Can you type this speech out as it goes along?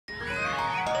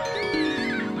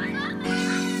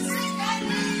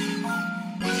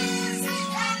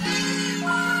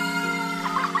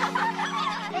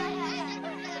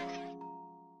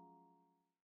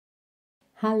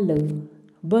Hello,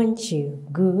 bonjour,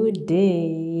 good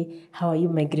day. How are you,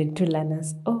 my grade 2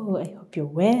 learners? Oh, I hope you're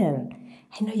well.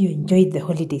 I know you enjoyed the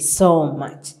holiday so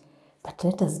much. But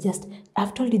let us just,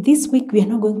 I've told you this week we are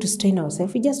not going to strain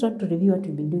ourselves. We just want to review what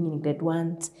we've been doing in grade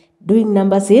 1, doing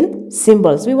numbers in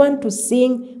symbols. We want to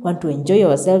sing, want to enjoy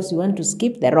ourselves, we want to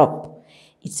skip the rope.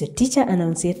 It's your Teacher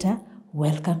Anauncieta.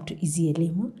 Welcome to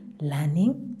EasyElimu,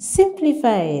 Learning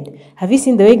Simplified. Have you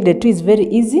seen the way grade 2 is very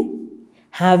easy?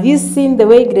 Have you seen the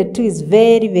way grade 2 is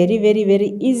very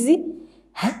easy?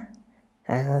 Huh?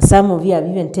 Some of you have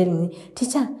even telling me,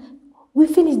 Teacher, we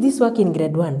finished this work in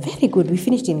grade 1. Very good, we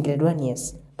finished in grade 1,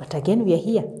 yes. But again, we are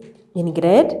here in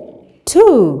grade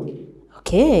 2.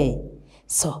 Okay,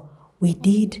 so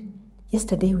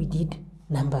yesterday we did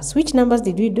numbers. Which numbers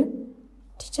did we do?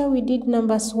 Teacher, we did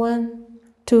numbers 1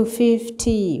 to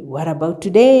 50. What about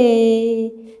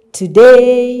today?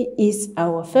 Today is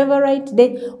our favorite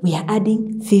day. We are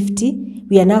adding 50.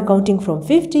 We are now counting from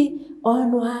 50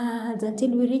 onwards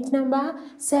until we reach number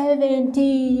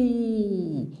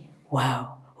 70.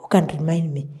 Wow. Who can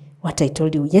remind me what I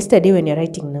told you yesterday when you're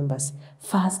writing numbers?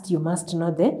 First, you must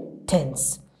know the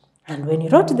tens. And when you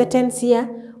wrote the tens here,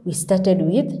 we started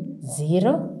with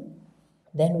 0.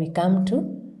 Then we come to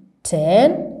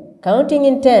 10. Counting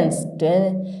in tens.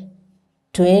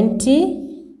 20.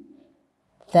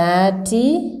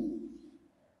 30,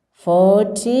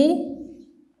 40,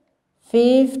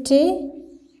 50.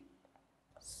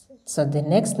 So the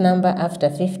next number after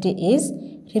 50 is,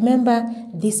 remember,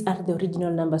 these are the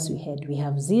original numbers we had. We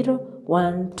have 0,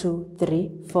 1, 2,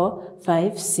 3, 4,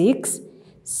 5, 6,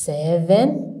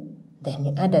 7. Then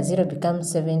you add a 0, becomes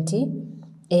 70.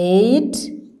 8.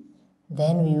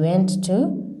 Then we went to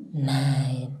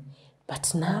 9.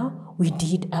 But now we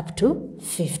did up to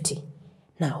 50.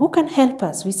 Now, who can help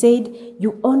us? We said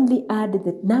you only add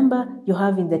the number you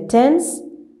have in the tens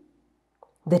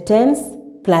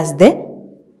plus the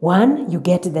 1, you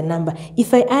get the number.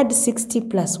 If I add 60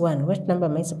 plus 1, what number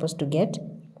am I supposed to get?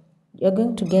 You're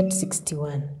going to get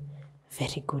 61.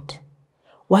 Very good.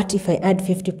 What if I add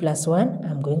 50 plus 1?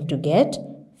 I'm going to get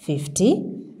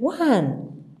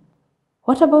 51.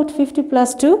 What about 50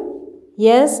 plus 2?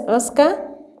 Yes,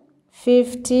 Oscar?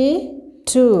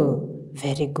 52.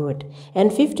 Very good.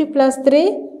 And 50 plus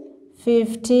 3?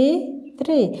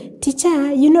 53.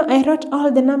 Teacher, you know I wrote all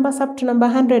the numbers up to number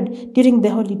 100 during the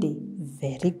holiday.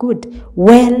 Very good.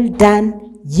 Well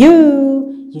done.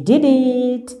 You did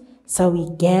it. So we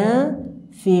get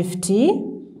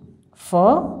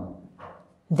 54.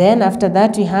 Then after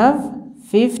that we have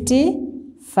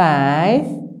 55.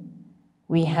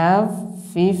 We have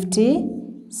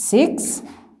 56.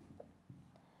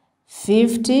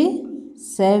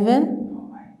 57.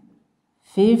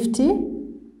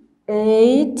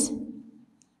 58,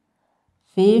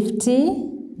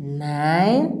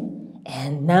 59,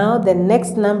 and now the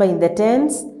next number in the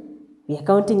tens, we are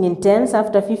counting in tens.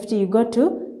 After 50, you go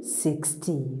to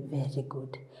 60. Very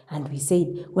good. And we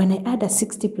said, when I add a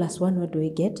 60 plus 1, what do I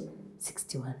get?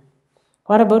 61.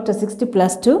 What about a 60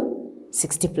 plus 2?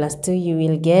 60 plus 2, you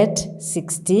will get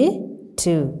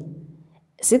 62.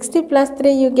 60 plus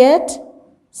 3, you get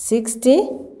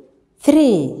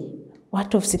 63.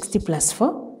 What of 60 plus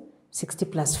 4? 60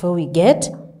 plus 4, we get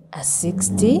a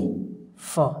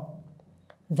 64.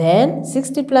 Then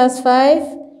 60 plus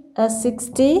 5, a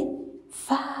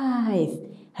 65.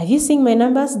 Have you seen my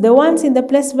numbers? The ones in the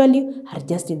place value are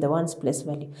just in the ones place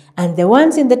value. And the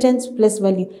ones in the tens place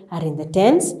value are in the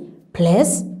tens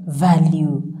place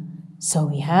value. So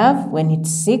we have, when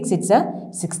it's 6, it's a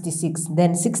 66.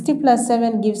 Then 60 plus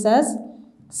 7 gives us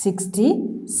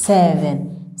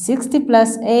 67. 60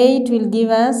 plus 8 will give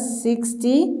us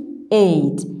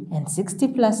 68. And 60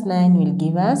 plus 9 will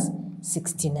give us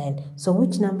 69. So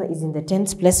which number is in the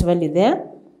tens place value there?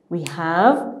 We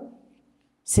have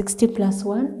 60 plus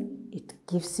 1. It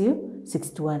gives you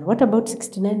 61. What about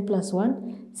 69 plus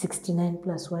 1? 69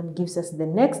 plus 1 gives us the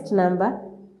next number,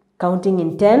 counting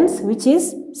in tens, which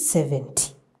is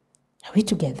 70. Are we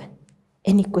together?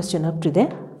 Any question up to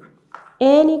there?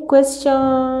 Any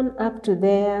question up to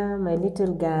there, my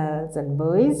little girls and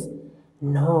boys?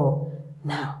 No.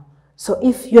 Now, so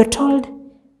if you're told,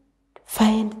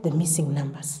 find the missing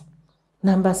numbers.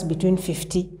 Numbers between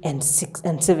 50 and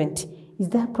 70. Is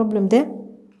there a problem there?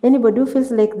 Anybody who feels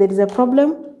like there is a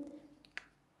problem?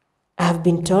 I've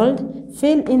been told,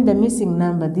 fill in the missing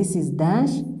number. This is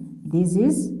dash. This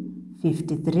is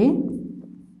 53,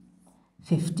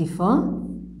 54,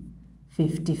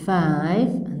 55,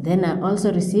 and then I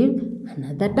also receive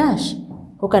another dash.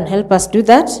 Who can help us do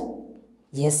that?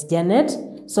 Yes, Janet.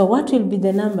 So what will be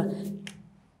the number?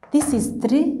 This is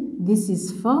 3, this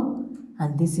is 4,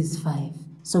 and this is 5.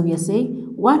 So we are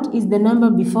saying, what is the number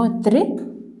before 3?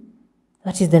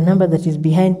 What is the number that is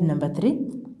behind number 3?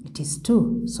 It is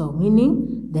 2. So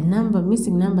meaning the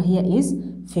missing number here is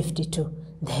 52.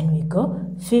 Then we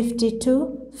go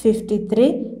 52,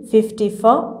 53,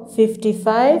 54,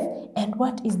 55. And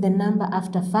what is the number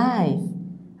after 5?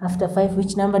 After 5,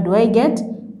 which number do I get?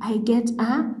 I get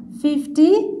a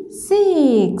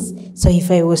 56. So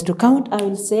if I was to count, I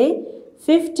will say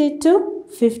 52,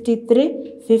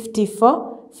 53,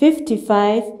 54,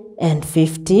 55, and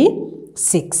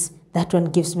 56. That one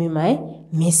gives me my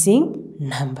missing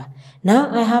number.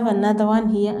 Now I have another one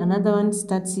here. Another one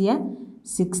starts here.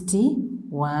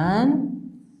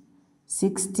 61,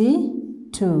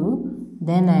 62.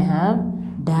 Then I have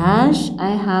dash.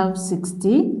 I have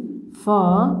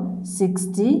 64,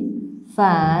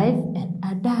 65, and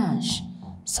a dash.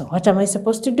 So what am I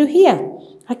supposed to do here?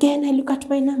 Again, I look at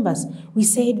my numbers. We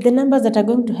said the numbers that are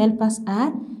going to help us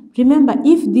are, remember,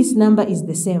 if this number is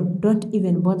the same, don't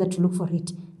even bother to look for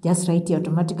it. Just write it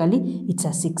automatically. It's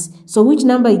a 6. So which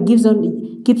number it keeps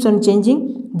on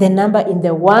changing? The number in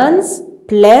the ones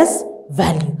place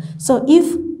value. So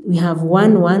if we have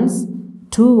 1 ones,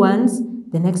 2 ones,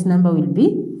 the next number will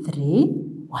be 3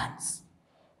 ones.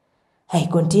 I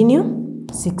continue.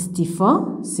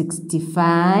 64,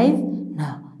 65.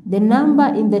 Now, the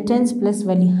number in the tens place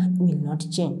value will not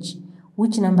change.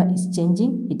 Which number is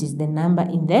changing? It is the number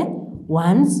in the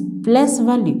ones place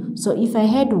value. So if I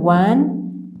had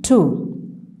 1, 2,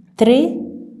 3,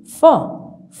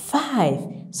 4, 5.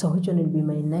 So which one will be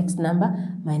my next number?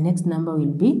 My next number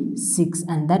will be 6.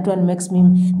 And that one makes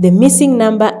me the missing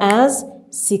number as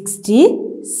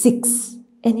 66.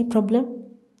 Any problem?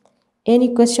 Any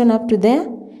question up to there?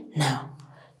 Now,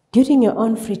 during your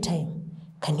own free time,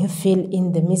 can you fill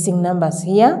in the missing numbers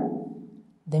here?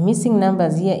 The missing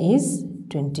numbers here is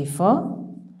 24,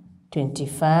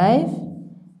 25,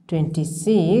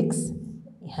 26.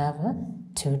 You have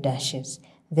 2 dashes.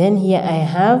 Then here I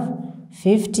have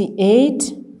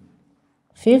 58,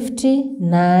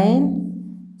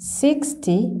 59,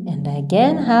 60, and I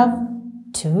again have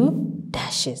 2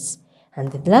 dashes.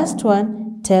 And the last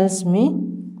one tells me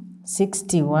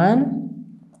 61,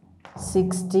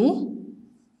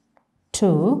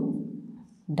 62,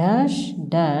 dash,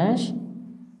 dash,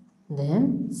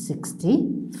 then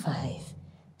 65.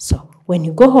 So when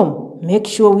you go home, make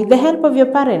sure with the help of your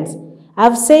parents,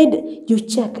 I've said you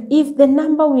check if the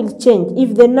number will change,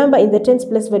 if the number in the tens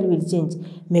place value will change,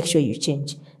 make sure you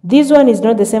change. This one is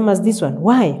not the same as this one.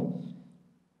 Why?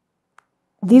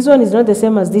 This one is not the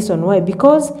same as this one. Why?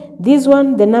 Because this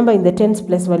one, the number in the tens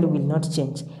place value will not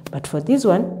change. But for this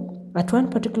one, at one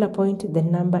particular point, the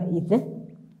number in the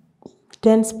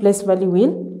tens place value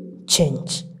will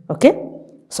change. Okay?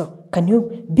 So, can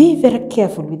you be very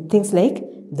careful with things like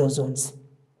those ones?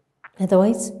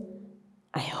 Otherwise,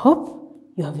 I hope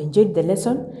you have enjoyed the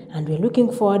lesson and we're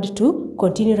looking forward to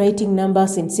continue writing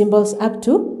numbers and symbols up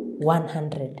to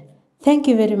 100. Thank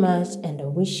you very much and I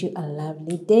wish you a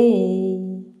lovely day.